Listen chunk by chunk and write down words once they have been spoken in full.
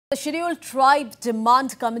The Scheduled Tribe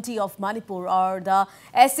Demand Committee of Manipur, or the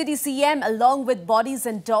STDCM, along with bodies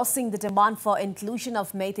endorsing the demand for inclusion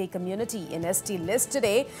of Meitei community in ST list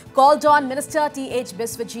today, called on Minister T.H.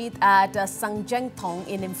 Biswajit at Sangjengthong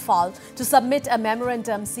in Imphal to submit a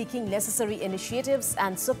memorandum seeking necessary initiatives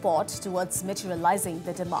and support towards materializing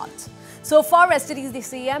the demand. So far,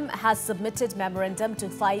 STDCM has submitted memorandum to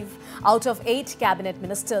 5 out of 8 cabinet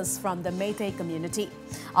ministers from the Meitei community.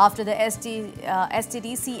 After the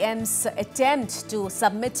STDCM's attempt to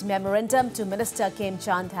submit memorandum to Minister Khem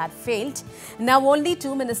Chand had failed, now only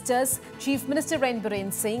 2 ministers, Chief Minister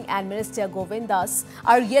Biren Singh and Minister Govind Das,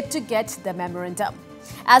 are yet to get the memorandum.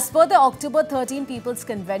 As per the October 13 People's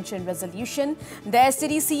Convention resolution, the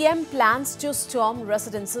STDCM plans to storm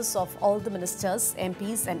residences of all the ministers,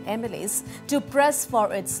 MPs and MLAs to press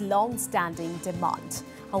for its long-standing demand.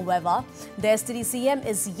 However, the STDCM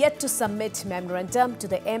is yet to submit memorandum to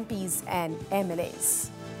the MPs and MLAs.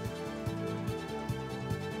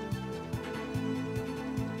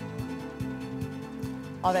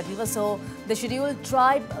 Alright, so the Scheduled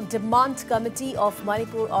Tribe Demand Committee of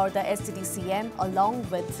Manipur, or the STDCM, along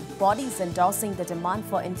with bodies endorsing the demand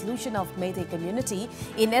for inclusion of Meitei community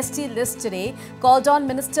in ST list today, called on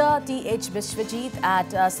Minister T.H. Biswajit at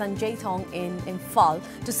Sangjengthong in Imphal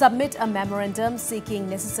to submit a memorandum seeking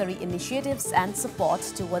necessary initiatives and support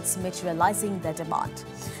towards materializing the demand.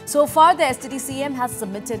 So far, the STDCM has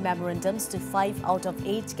submitted memorandums to 5 out of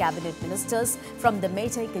 8 cabinet ministers from the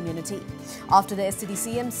Meitei community. After the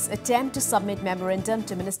STDCM's attempt to submit memorandum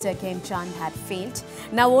to Minister Khem Chand had failed,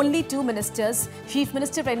 now only 2 ministers, Chief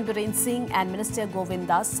Minister Biren Singh and Minister Govind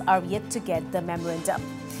Das, are yet to get the memorandum.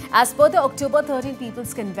 As per the October 13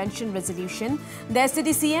 People's Convention resolution, the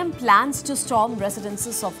STDCM plans to storm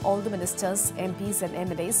residences of all the ministers, MPs and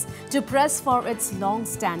MLAs to press for its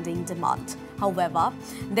long-standing demand. However,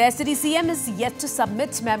 the STDCM is yet to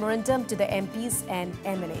submit memorandum to the MPs and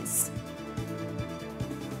MLAs.